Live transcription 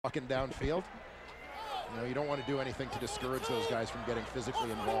walking downfield. You don't want to do anything to discourage those guys from getting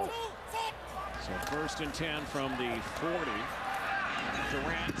physically involved. So 1st and 10 from the 40.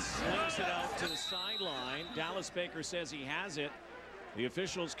 Durant slings it out to the sideline. Dallas Baker says he has it. The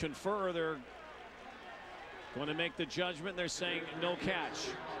officials confer. They're going to make the judgment. They're saying no catch.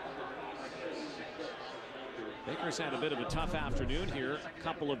 Baker's had a bit of a tough afternoon here. A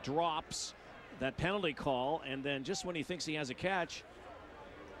couple of drops, that penalty call, and then just when he thinks he has a catch,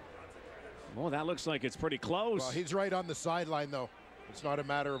 oh, that looks like it's pretty close. Well, he's right on the sideline, though. It's not a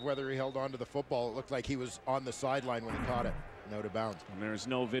matter of whether he held on to the football. It looked like he was on the sideline when he caught it. Out of bounds. And there's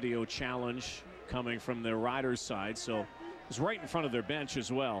no video challenge coming from the Riders side, so it's right in front of their bench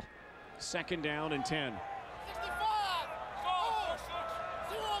as well. 2nd down and 10. 65. Go.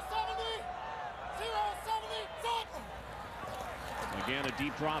 070. 070. Again, a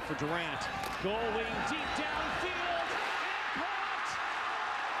deep drop for Durant. Going deep downfield. And caught.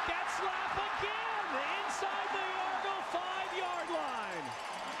 Getzlaf again inside the Argo 5-yard line.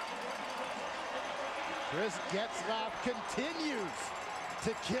 Chris Getzlaf continues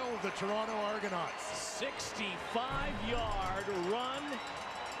to kill the Toronto Argonauts. 65-yard run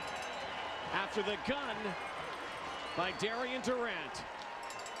after the gun by Darian Durant.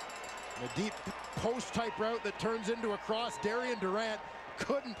 A deep post-type route that turns into a cross. Darian Durant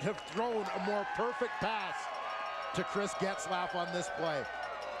couldn't have thrown a more perfect pass to Chris Getzlaf on this play.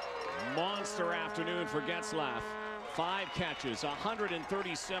 Monster afternoon for Getzlaf. 5 catches,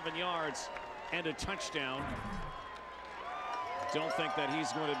 137 yards, and a touchdown. Don't think that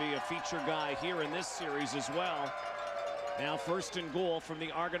he's going to be a feature guy here in this series as well. Now 1st and goal from the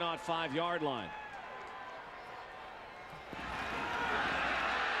Argonaut 5-yard line. A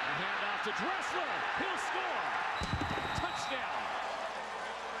handoff to Dressler. He'll score. Touchdown.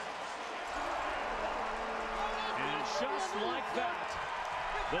 And just like that,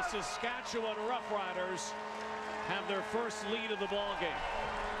 the Saskatchewan Roughriders have their first lead of the ball game.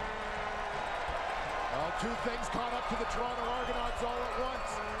 Well, 2 things caught up to the Toronto Argonauts all at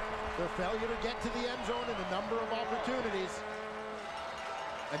once. Their failure to get to the end zone in a number of opportunities,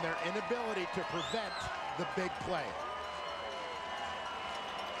 and their inability to prevent the big play.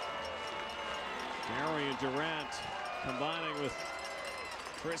 Darian Durant combining with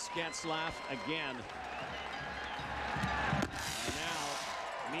Chris Getzlaf again. And now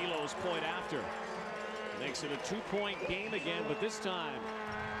Milo's point after. Makes it a 2-point game again, but this time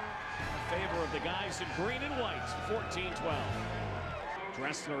in favor of the guys in green and white. 14-12.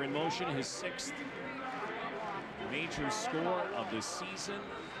 Dressler in motion, his 6th major score of the season.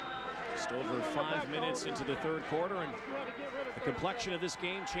 Just over 5 minutes into the 3rd quarter, and the complexion of this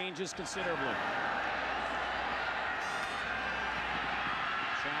game changes considerably.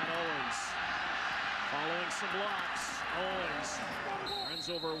 Chad Owens following some blocks. Owens runs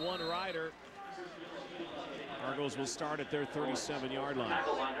over one rider. Argos will start at their 37-yard line.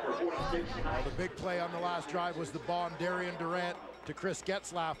 Well, the big play on the last drive was the bomb, Darian Durant to Chris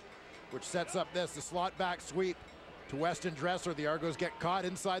Getzlaf, which sets up the slot back sweep to Weston Dressler. The Argos get caught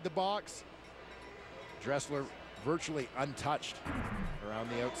inside the box. Dressler virtually untouched around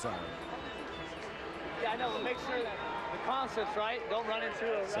the outside. Yeah, I know, but make sure that the concept's right. Don't run into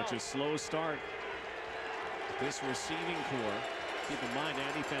a route. Such a slow start. This receiving core. Keep in mind,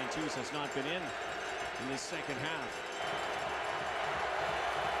 Andy Fantuz has not been in this 2nd half.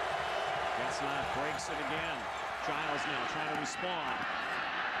 Getzlaf breaks it again. Giles now trying to respond.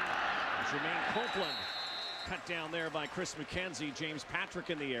 Jermaine Copeland cut down there by Chris McKenzie. James Patrick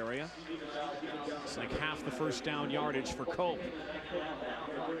in the area. It's like half the 1st down yardage for Cope.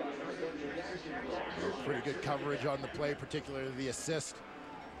 Pretty good coverage on the play, particularly the assist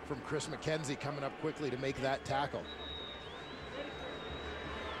from Chris McKenzie coming up quickly to make that tackle.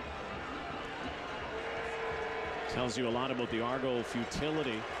 Tells you a lot about the Argo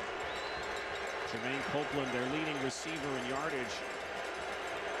futility. Jermaine Copeland, their leading receiver in yardage,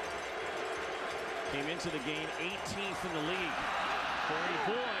 came into the game 18th in the league. Corey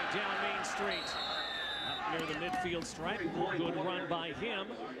Boyd down Main Street, up near the midfield stripe. Good run by him.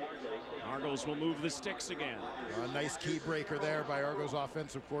 Argos will move the sticks again. A nice key breaker there by Argos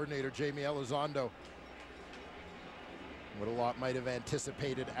offensive coordinator Jamie Elizondo. What a lot might have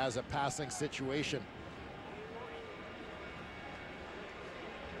anticipated as a passing situation.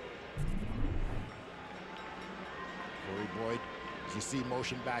 Corey Boyd, as you see,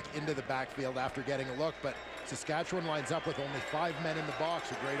 motion back into the backfield after getting a look, but Saskatchewan lines up with only 5 men in the box.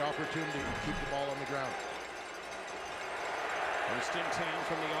 A great opportunity to keep the ball on the ground. 1st and 10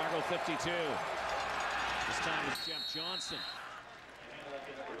 from the Argo 52. This time it's Jeff Johnson.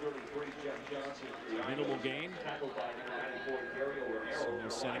 Minimal gain. So they're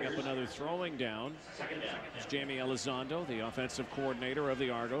setting up another throwing down. It's Jamie Elizondo, the offensive coordinator of the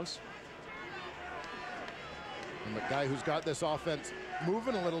Argos. And the guy who's got this offense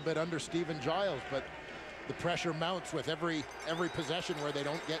moving a little bit under Stephen Giles, but the pressure mounts with every possession where they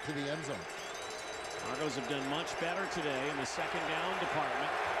don't get to the end zone. Argos have done much better today in the second down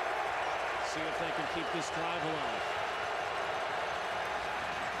department. See if they can keep this drive alive.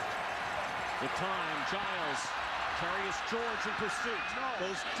 The time, Giles carries George in pursuit.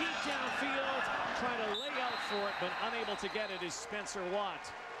 Goes deep downfield, trying to lay out for it, but unable to get it is Spencer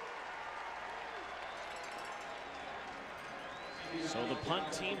Watt. So the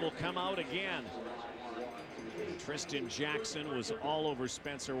punt team will come out again. Tristan Jackson was all over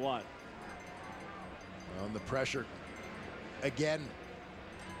Spencer Watt. On the pressure again,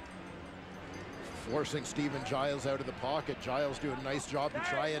 forcing Stephen Giles out of the pocket. Giles doing a nice job to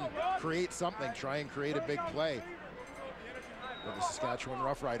try and create something, try and create a big play. But the Saskatchewan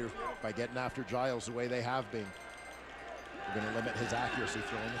Roughriders, by getting after Giles the way they have been, they're going to limit his accuracy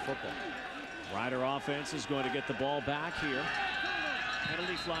throwing the football. Rider offense is going to get the ball back here.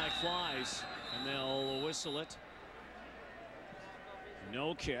 Penalty flag flies, and they'll whistle it.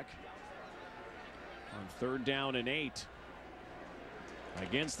 No kick on 3rd down and 8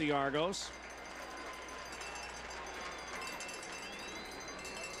 against the Argos.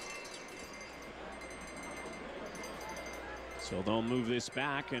 So they'll move this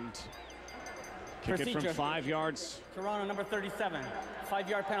back and kick it from 5 yards. Toronto, number 37.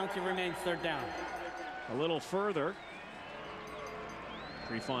 5-yard penalty remains, 3rd down. A little further.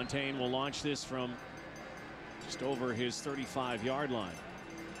 Prefontaine will launch this from just over his 35-yard line.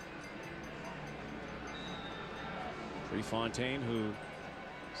 Prefontaine, who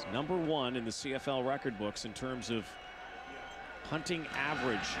is #1 in the CFL record books in terms of punting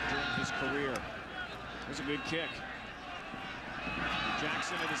average during his career. There's a good kick.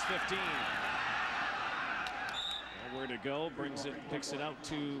 Jackson at his 15. Nowhere to go, picks it out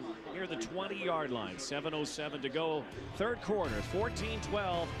to near the 20-yard line. 7:07 to go, 3rd quarter,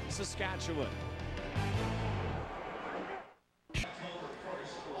 14-12, Saskatchewan.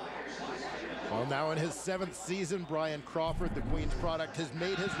 Well, now in his 7th season, Brian Crawford, the Queen's product, has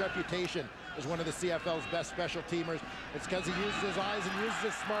made his reputation as one of the CFL's best special teamers. It's because he uses his eyes and uses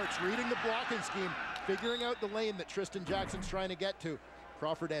his smarts, reading the blocking scheme, figuring out the lane that Tristan Jackson's trying to get to.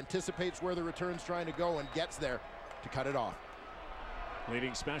 Crawford anticipates where the return's trying to go and gets there to cut it off.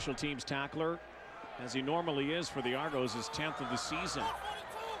 Leading special teams tackler, as he normally is for the Argos, is 10th of the season.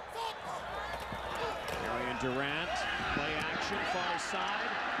 Marion Durant, play action, far side.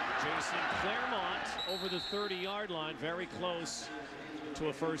 Jason Claremont over the 30-yard line, very close to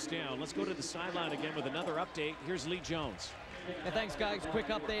a 1st down. Let's go to the sideline again with another update. Here's Lee Jones. Yeah, thanks, guys. Quick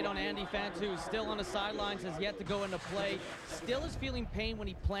update on Andy Fantu, still on the sidelines, has yet to go into play. Still is feeling pain when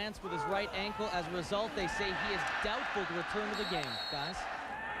he plants with his right ankle. As a result, they say he is doubtful to return to the game, guys.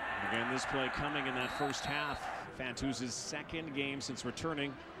 Again, this play coming in that first half. Fantu's 2nd game since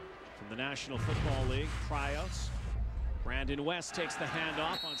returning from the National Football League tryouts. Brandon West takes the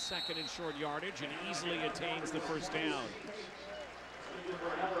handoff on 2nd and short yardage and easily attains the 1st down.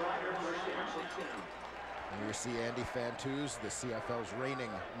 And you see Andy Fantus, the CFL's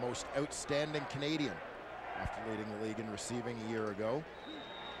reigning most outstanding Canadian, after leading the league in receiving a year ago.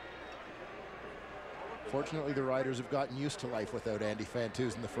 Fortunately, the Riders have gotten used to life without Andy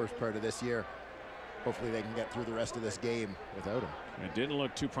Fantus in the first part of this year. Hopefully they can get through the rest of this game without him. It didn't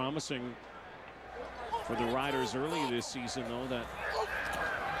look too promising for the Riders early this season, though. That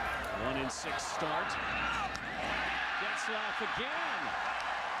 1-6 start. Getzlaff again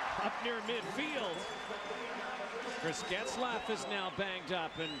up near midfield. Chris Getzlaff is now banged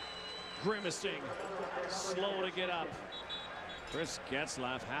up and grimacing, slow to get up. Chris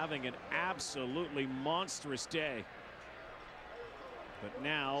Getzlaff having an absolutely monstrous day, but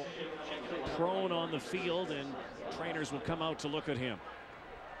now prone on the field, and trainers will come out to look at him.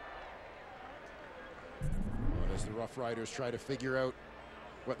 As the Rough Riders try to figure out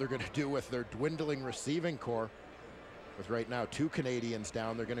what they're going to do with their dwindling receiving core, with right now 2 Canadians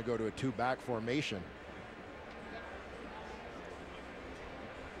down, they're going to go to a 2-back formation.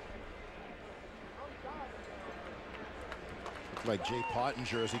 Looked like Jay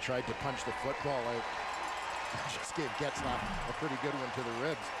Pottinger, as he tried to punch the football out, just gave Getzlaff a pretty good one to the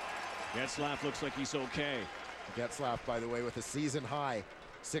ribs. Getzlaff looks like he's okay. Getzlaff, by the way, with a season high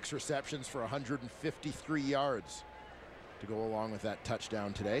 6 receptions for 153 yards to go along with that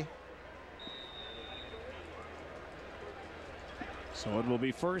touchdown today. So it will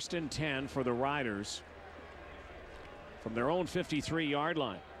be 1st and 10 for the Riders from their own 53-yard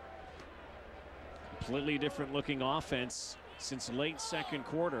line. Completely different looking offense since late second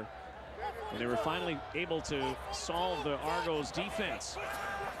quarter, when they were finally able to solve the Argos defense.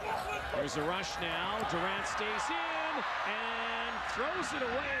 There's a rush now. Durant stays in and throws it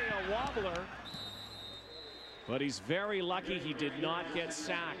away, a wobbler. But he's very lucky he did not get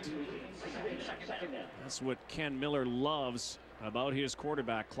sacked. That's what Ken Miller loves about his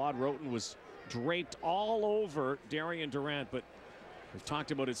quarterback. Claude Roten was draped all over Darian Durant, but we've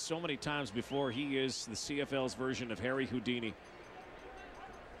talked about it so many times before. He is the CFL's version of Harry Houdini.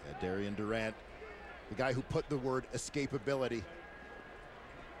 Yeah, Darian Durant, the guy who put the word escapability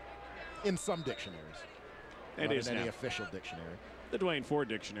in some dictionaries. It is in any now. Official dictionary. The Dwayne Ford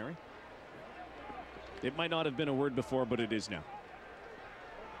dictionary. It might not have been a word before, but it is now.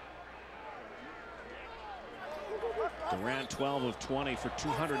 Durant 12 of 20 for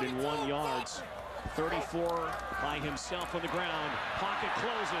 201 yards. 34 by himself on the ground. Pocket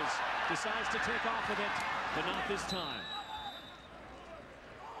closes. Decides to take off with it, but not this time.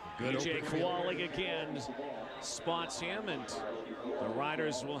 DJ Kowalik again spots him, and the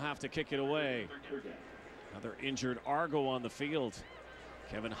Riders will have to kick it away. Another injured Argo on the field.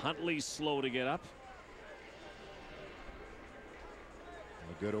 Kevin Huntley's slow to get up.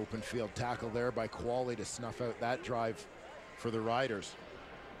 A good open field tackle there by Kowalik to snuff out that drive for the Riders.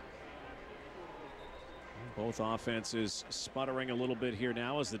 Both offenses sputtering a little bit here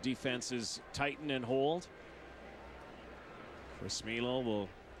now as the defenses tighten and hold. Chris Milo will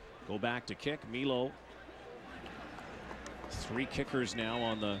go back to kick. Milo, 3 kickers now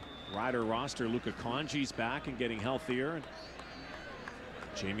on the Rider roster. Luka Conji's back and getting healthier.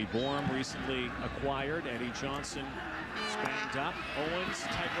 Jamie Bourne recently acquired. Eddie Johnson is banged up. Owens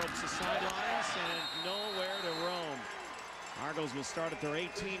tightropes the sidelines and nowhere to roam. Argos will start at their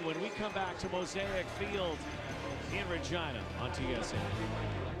 18 when we come back to Mosaic Field in Regina on TSN.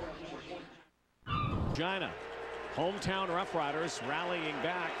 Regina, hometown Roughriders rallying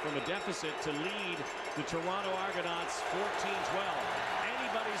back from a deficit to lead the Toronto Argonauts 14-12.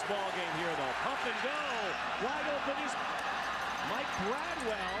 Anybody's ball game here though. Pump and go. Wide open is Mike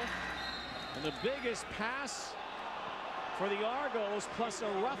Bradwell. And the biggest pass for the Argos, plus a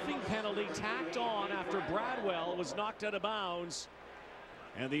roughing penalty tacked on after Bradwell was knocked out of bounds.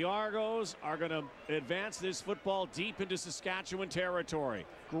 And the Argos are going to advance this football deep into Saskatchewan territory.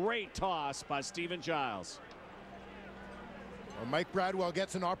 Great toss by Stephen Giles. Well, Mike Bradwell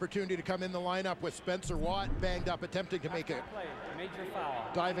gets an opportunity to come in the lineup with Spencer Watt banged up, attempting to make a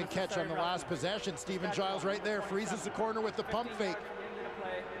diving catch on the last possession. Stephen Giles right there freezes the corner with the pump fake.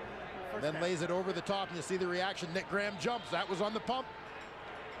 Then lays it over the top, and you see the reaction. Nick Graham jumps. That was on the pump.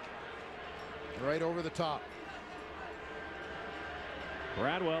 Right over the top.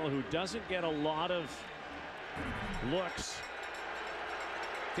 Bradwell, who doesn't get a lot of looks.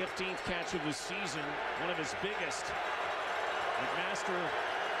 15th catch of the season, one of his biggest. McMaster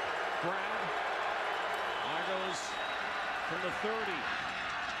grab. Argos from the 30.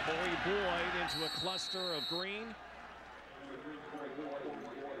 Corey Boyd into a cluster of green.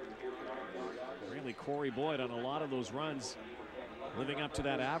 Really, Corey Boyd on a lot of those runs, living up to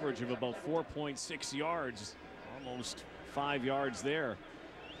that average of about 4.6 yards, almost 5 yards there.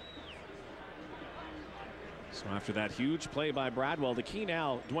 So after that huge play by Bradwell, the key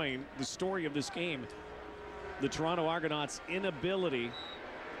now, Dwayne, the story of this game, the Toronto Argonauts' inability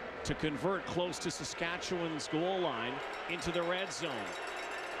to convert close to Saskatchewan's goal line into the red zone.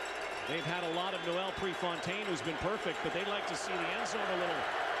 They've had a lot of Noel Prefontaine, who's been perfect, but they'd like to see the end zone a little,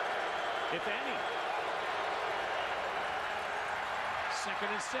 if any.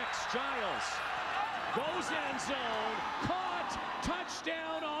 2nd and 6, Giles goes end zone, caught,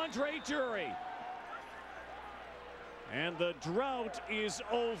 touchdown, Andre Dury. And the drought is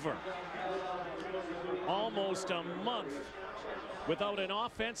over. Almost a month without an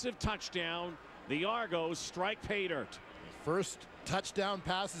offensive touchdown. The Argos strike pay dirt. First touchdown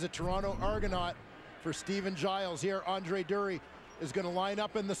pass is a Toronto Argonaut for Stephen Giles here. Andre Dury is going to line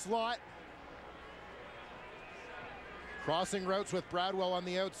up in the slot. Crossing routes with Bradwell on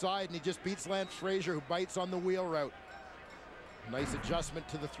the outside, and he just beats Lance Frazier, who bites on the wheel route. Nice adjustment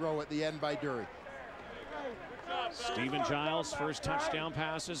to the throw at the end by Dury. Stephen Giles' first touchdown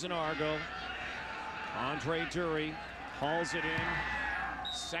pass as an Argo. Andre Dury hauls it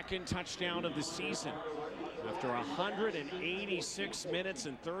in. 2nd touchdown of the season. After 186 minutes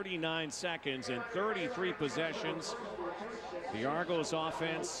and 39 seconds and 33 possessions, the Argos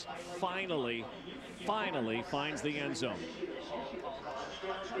offense finally finds the end zone.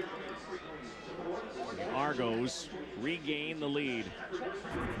 The Argos regain the lead.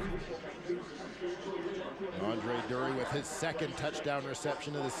 Andre Dury with his 2nd touchdown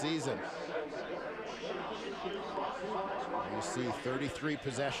reception of the season. You'll see 33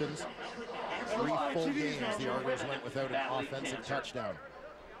 possessions, 3 full games the Argos went without an offensive touchdown.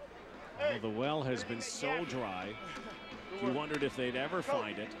 Well, the well has been so dry, you wondered if they'd ever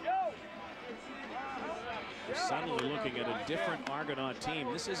find it. We're suddenly looking at a different Argonaut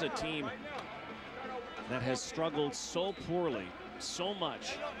team. This is a team that has struggled so poorly, so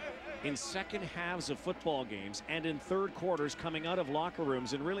much in second halves of football games and in third quarters coming out of locker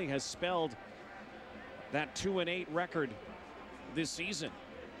rooms, and really has spelled that 2-8 record this season.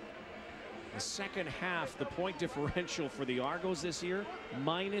 The second half, the point differential for the Argos this year,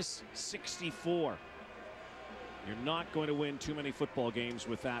 -64. You're not going to win too many football games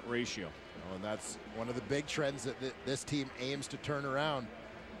with that ratio. Oh, and that's one of the big trends that this team aims to turn around.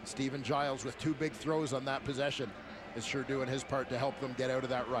 Stephen Giles, with 2 big throws on that possession, is sure doing his part to help them get out of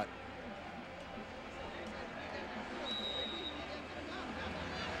that rut.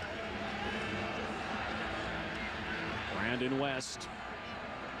 Brandon West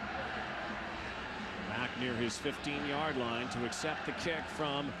back near his 15-yard line to accept the kick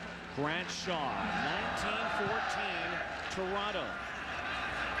from Grant Shaw. 19-14 Toronto.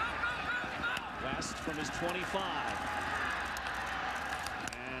 West from his 25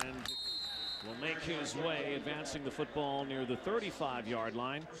 and will make his way, advancing the football near the 35-yard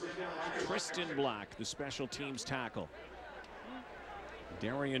line. Tristan Black, the special teams tackle.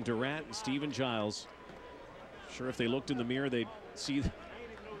 Darian Durant and Stephen Giles, sure if they looked in the mirror they'd see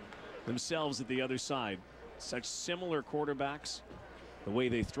themselves at the other side. Such similar quarterbacks, the way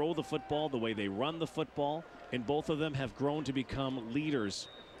they throw the football, the way they run the football, and both of them have grown to become leaders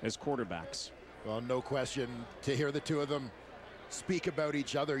as quarterbacks. Well, no question, to hear the 2 of them speak about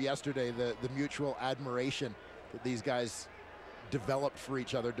each other yesterday, the mutual admiration that these guys developed for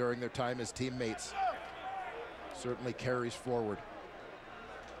each other during their time as teammates certainly carries forward.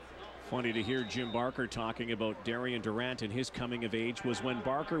 Funny to hear Jim Barker talking about Darian Durant, and his coming of age was when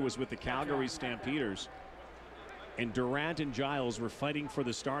Barker was with the Calgary Stampeders and Durant and Giles were fighting for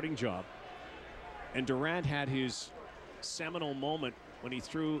the starting job, and Durant had his seminal moment when he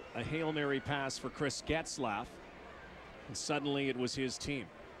threw a Hail Mary pass for Chris Getzlaf, and suddenly it was his team.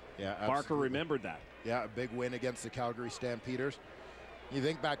 Yeah, Barker absolutely. remembered that. Yeah, a big win against the Calgary Stampeders. You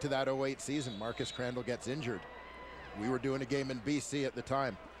think back to that 08 season, Marcus Crandall gets injured. We were doing a game in BC at the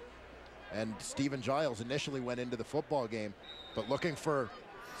time, and Stephen Giles initially went into the football game, but looking for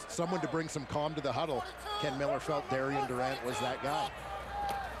someone to bring some calm to the huddle. Ken Miller felt Darian Durant was that guy.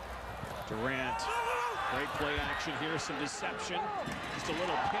 Durant, great play action here, some deception. Just a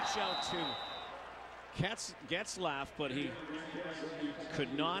little pitch out to Getzlaf, but he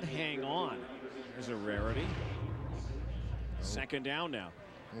could not hang on. There's a rarity. Second down now.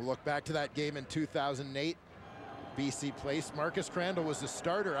 We'll look back to that game in 2008. BC Place. Marcus Crandall was the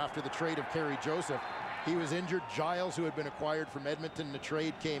starter after the trade of Kerry Joseph. He was injured. Giles, who had been acquired from Edmonton in the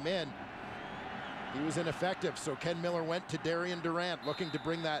trade, came in. He was ineffective, so Ken Miller went to Darian Durant, looking to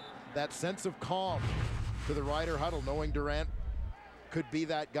bring that sense of calm to the Rider huddle, knowing Durant could be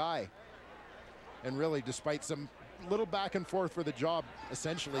that guy. And really, despite some little back and forth for the job,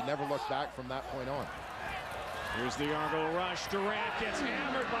 essentially never looked back from that point on. Here's the Argo rush. Durant gets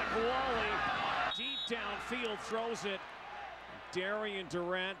hammered by Kowali. Deep downfield, throws it. Darian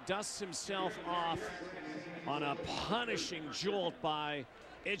Durant dusts himself off on a punishing jolt by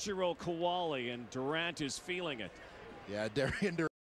Ejiro Kowali, and Durant is feeling it. Yeah, Darian Durant.